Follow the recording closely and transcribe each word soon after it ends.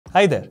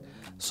Hi there.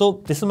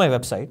 So this is my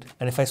website,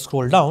 and if I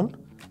scroll down,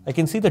 I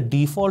can see the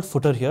default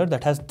footer here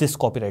that has this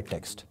copyright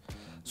text.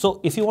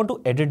 So if you want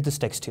to edit this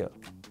text here,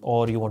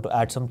 or you want to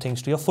add some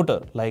things to your footer,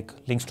 like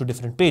links to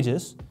different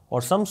pages,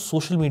 or some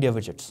social media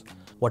widgets,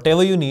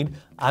 whatever you need,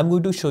 I'm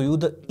going to show you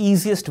the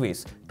easiest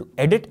ways to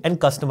edit and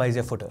customize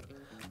your footer.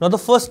 Now the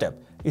first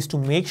step is to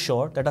make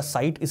sure that a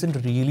site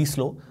isn't really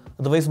slow.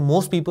 Otherwise,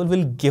 most people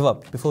will give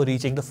up before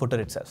reaching the footer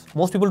itself.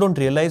 Most people don't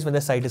realize when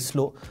their site is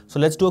slow. So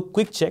let's do a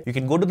quick check. You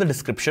can go to the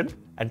description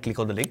and click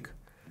on the link.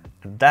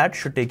 And that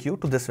should take you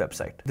to this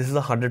website. This is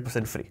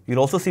 100% free. You'll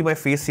also see my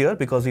face here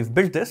because we've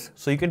built this,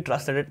 so you can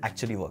trust that it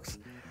actually works.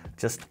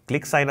 Just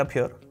click sign up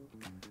here,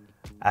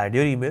 add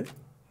your email.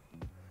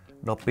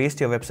 Now paste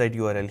your website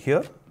URL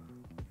here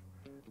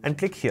and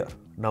click here.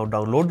 Now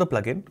download the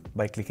plugin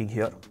by clicking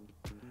here.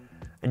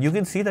 And you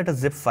can see that a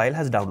zip file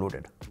has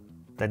downloaded.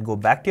 Then go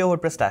back to your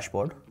WordPress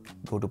dashboard,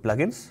 go to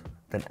plugins,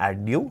 then add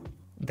new,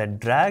 then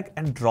drag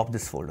and drop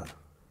this folder.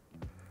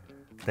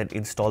 Then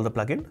install the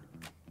plugin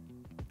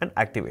and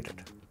activate it.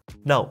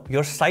 Now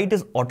your site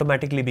is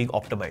automatically being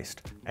optimized,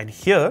 and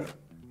here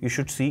you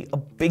should see a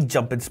big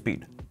jump in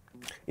speed.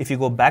 If you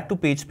go back to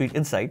page speed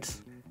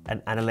insights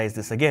and analyze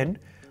this again,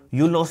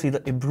 you'll now see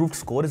the improved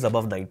score is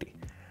above 90.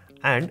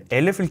 And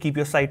LF will keep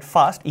your site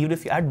fast even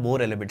if you add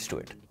more elements to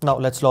it. Now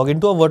let's log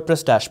into a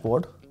WordPress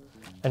dashboard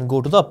and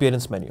go to the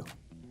appearance menu.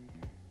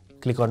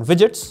 Click on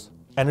widgets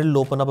and it'll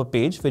open up a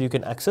page where you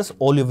can access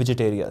all your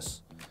widget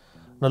areas.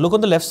 Now look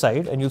on the left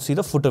side and you'll see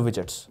the footer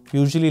widgets,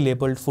 usually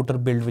labeled footer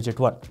build widget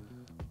 1.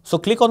 So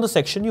click on the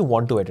section you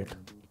want to edit.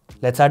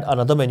 Let's add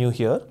another menu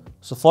here.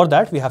 So for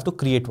that we have to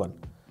create one.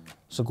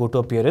 So go to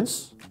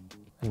appearance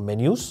and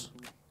menus,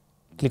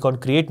 click on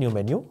create new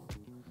menu,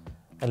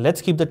 and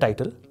let's keep the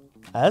title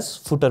as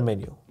footer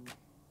menu.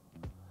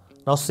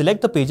 Now select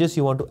the pages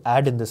you want to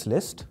add in this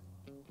list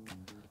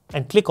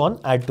and click on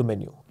add to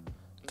menu.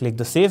 Click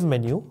the save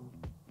menu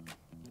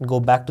and go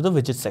back to the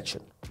widget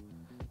section.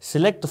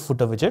 Select the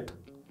footer widget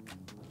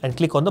and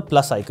click on the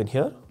plus icon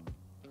here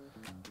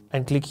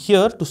and click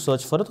here to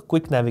search for the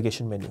quick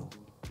navigation menu.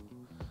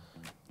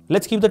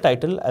 Let's keep the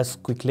title as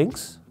quick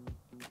links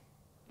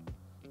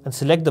and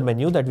select the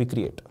menu that we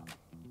create.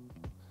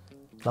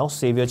 Now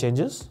save your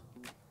changes.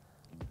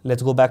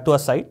 Let's go back to our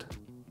site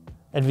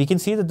and we can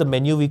see that the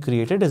menu we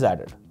created is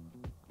added.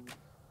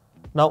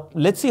 Now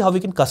let's see how we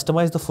can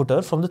customize the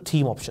footer from the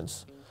theme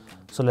options.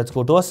 So let's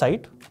go to our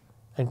site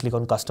and click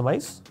on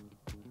customize.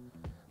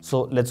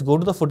 So let's go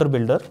to the footer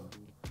builder,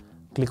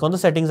 click on the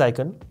settings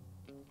icon.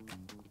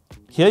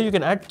 Here you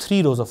can add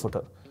 3 rows of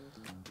footer.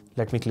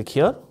 Let me click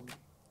here,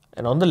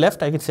 and on the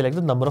left I can select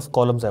the number of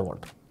columns I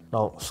want.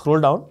 Now scroll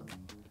down.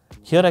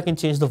 Here I can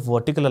change the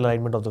vertical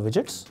alignment of the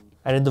widgets,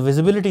 and in the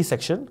visibility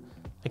section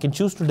I can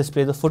choose to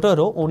display the footer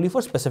row only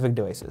for specific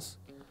devices.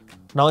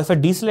 Now if I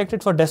deselect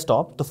it for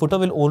desktop, the footer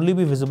will only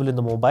be visible in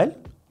the mobile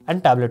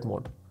and tablet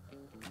mode.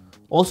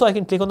 Also, I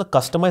can click on the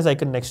customize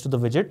icon next to the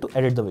widget to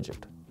edit the widget.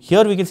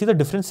 Here we can see the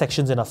different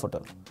sections in our footer.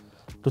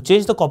 To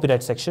change the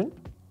copyright section,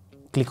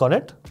 click on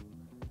it,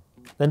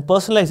 then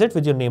personalize it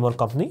with your name or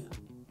company,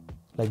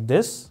 like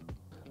this.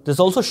 There's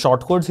also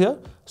shortcodes here.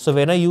 So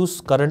when I use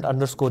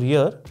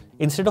current_year,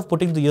 instead of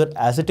putting the year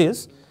as it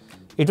is,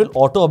 it will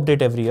auto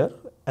update every year,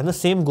 and the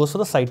same goes for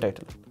the site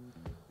title.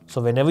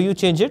 So whenever you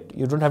change it,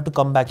 you don't have to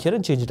come back here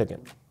and change it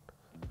again.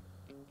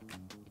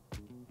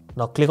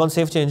 Now click on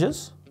save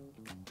changes.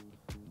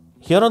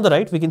 Here on the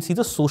right, we can see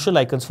the social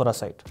icons for our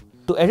site.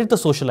 To edit the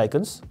social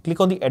icons,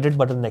 click on the edit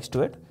button next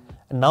to it,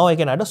 and now I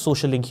can add a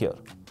social link here.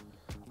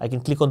 I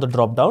can click on the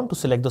drop down to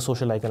select the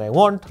social icon I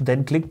want,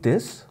 then click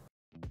this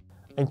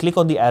and click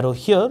on the arrow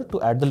here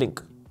to add the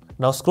link.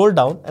 Now scroll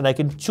down and I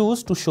can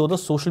choose to show the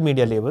social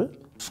media label.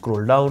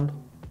 Scroll down,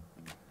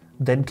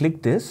 then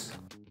click this.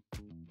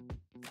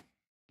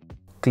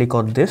 Click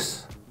on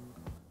this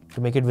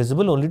to make it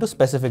visible only to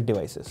specific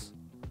devices.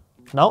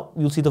 Now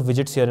you'll see the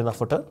widgets here in our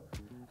footer.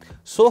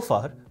 So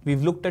far,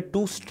 we've looked at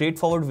 2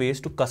 straightforward ways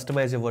to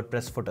customize your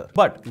WordPress footer.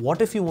 But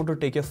what if you want to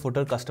take your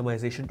footer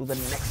customization to the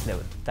next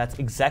level? That's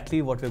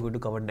exactly what we're going to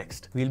cover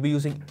next. We'll be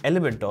using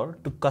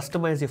Elementor to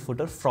customize your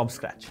footer from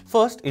scratch.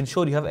 First,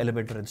 ensure you have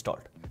Elementor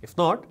installed. If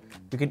not,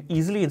 you can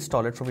easily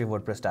install it from your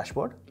WordPress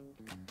dashboard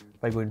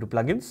by going to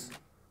plugins,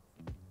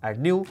 add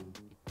new.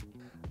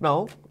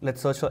 Now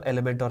let's search for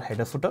Elementor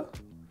header footer.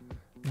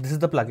 This is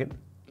the plugin.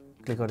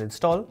 Click on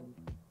install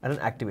and then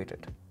activate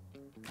it.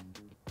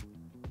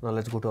 Now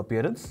let's go to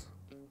appearance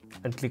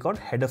and click on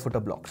header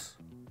footer blocks.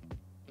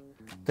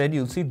 Then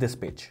you'll see this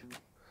page.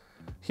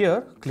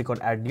 Here, click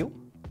on add new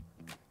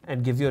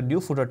and give your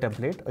new footer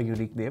template a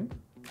unique name.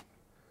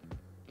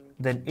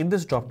 Then in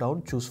this drop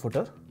down, choose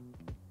footer.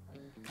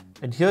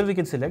 And here we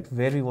can select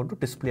where we want to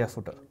display our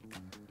footer.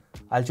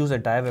 I'll choose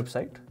entire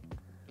website.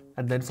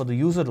 And then for the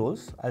user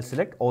roles, I'll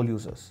select all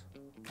users.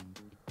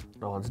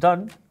 Now once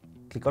done,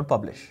 click on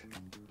publish.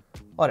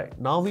 Alright,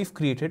 now we've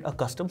created a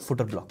custom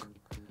footer block.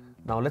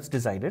 Now let's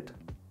design it.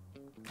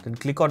 Then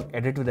click on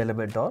edit with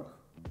Elementor.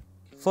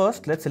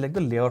 First, let's select the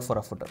layout for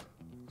our footer.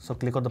 So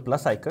click on the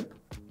plus icon,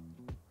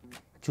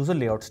 choose a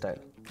layout style.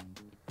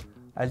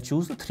 I'll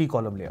choose the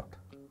 3-column layout.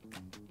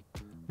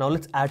 Now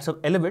let's add some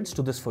elements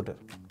to this footer.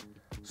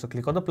 So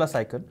click on the plus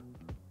icon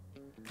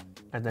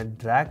and then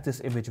drag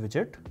this image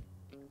widget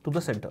to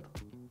the center.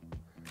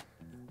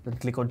 Then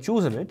click on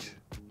choose image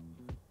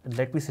and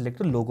let me select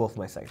the logo of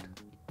my site.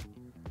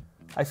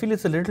 I feel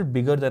it's a little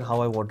bigger than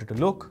how I want it to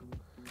look.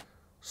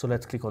 So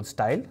let's click on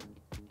style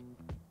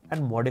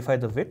and modify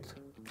the width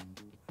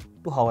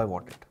to how I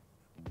want it.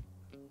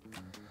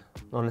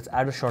 Now let's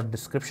add a short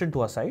description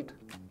to our site.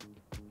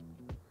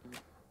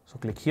 So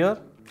click here,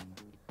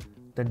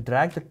 then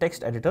drag the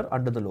text editor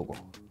under the logo.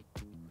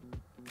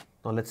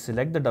 Now let's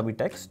select the dummy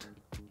text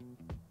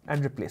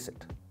and replace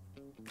it.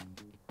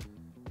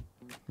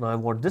 Now I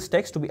want this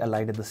text to be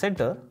aligned in the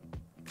center,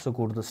 so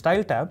go to the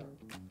Style tab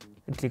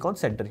and click on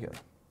Center here.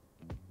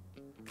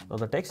 Now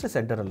the text is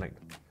center aligned.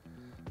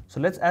 So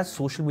let's add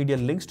social media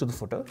links to the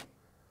footer.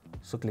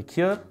 So click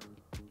here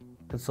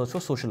and search for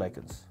social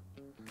icons.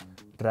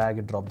 Drag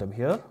and drop them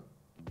here.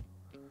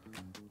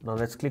 Now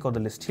let's click on the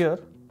list here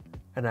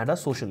and add our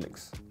social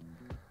links.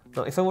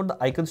 Now if I want the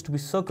icons to be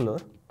circular,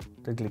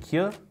 then click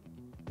here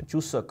and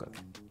choose circle.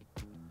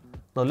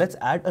 Now let's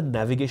add a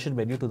navigation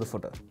menu to the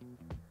footer.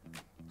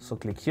 So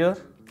click here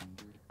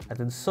and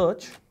then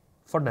search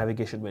for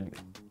navigation menu.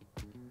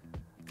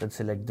 Then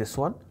select this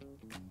one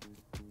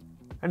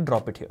and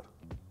drop it here.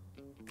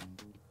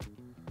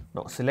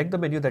 Now select the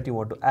menu that you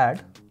want to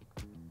add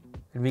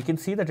and we can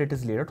see that it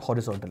is laid out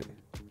horizontally.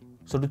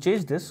 So to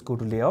change this, go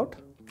to layout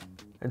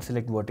and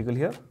select vertical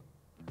here.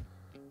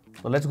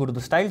 Now let's go to the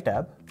Style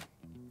tab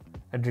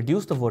and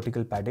reduce the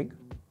vertical padding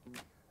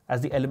as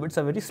the elements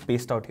are very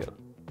spaced out here.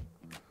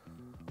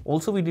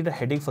 Also, we need a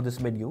heading for this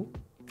menu.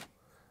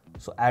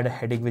 So add a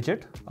heading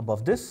widget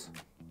above this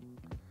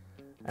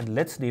and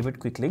let's name it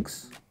Quick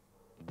Links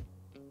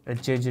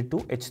and change it to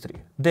H3.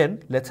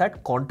 Then let's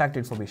add contact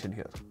information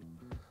here.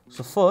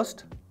 So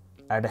first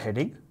add a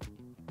heading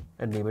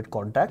and name it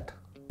Contact.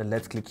 Then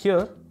let's click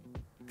here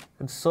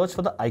and search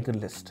for the icon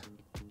list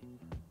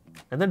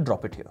and then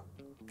drop it here.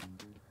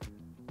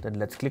 Then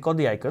let's click on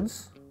the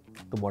icons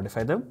to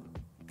modify them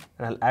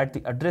and I'll add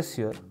the address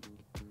here,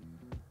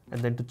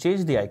 and then to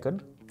change the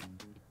icon,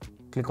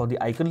 click on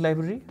the icon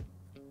library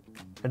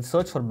and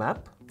search for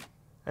map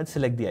and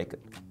select the icon.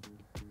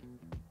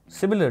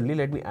 Similarly,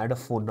 let me add a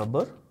phone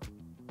number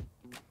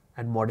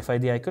and modify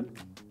the icon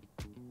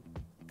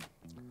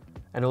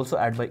and also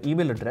add my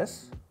email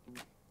address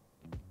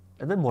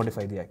and then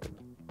modify the icon.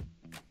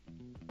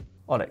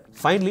 Alright,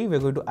 finally we're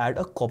going to add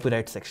a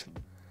copyright section.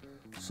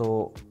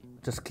 So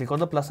just click on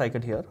the plus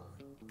icon here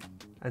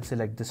and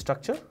select this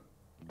structure.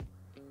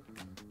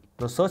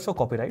 Now search for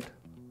copyright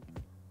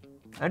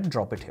and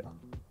drop it here.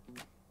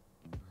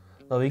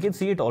 Now we can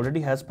see it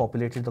already has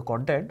populated the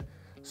content.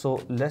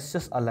 So let's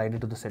just align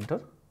it to the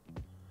center.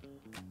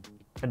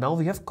 And now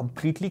we have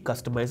completely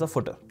customized our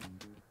footer.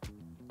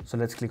 So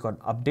let's click on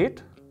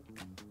update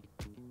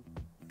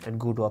and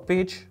go to our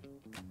page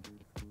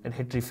and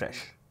hit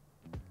refresh.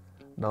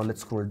 Now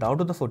let's scroll down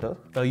to the footer.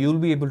 Now you'll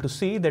be able to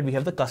see that we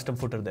have the custom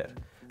footer there.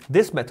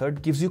 This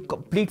method gives you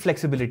complete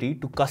flexibility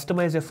to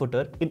customize your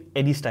footer in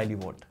any style you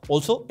want.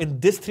 Also, in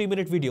this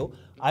 3-minute video,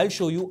 I'll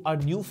show you our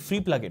new free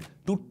plugin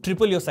to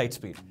triple your site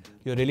speed.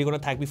 You're really going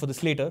to thank me for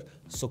this later.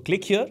 So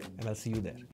click here and I'll see you there.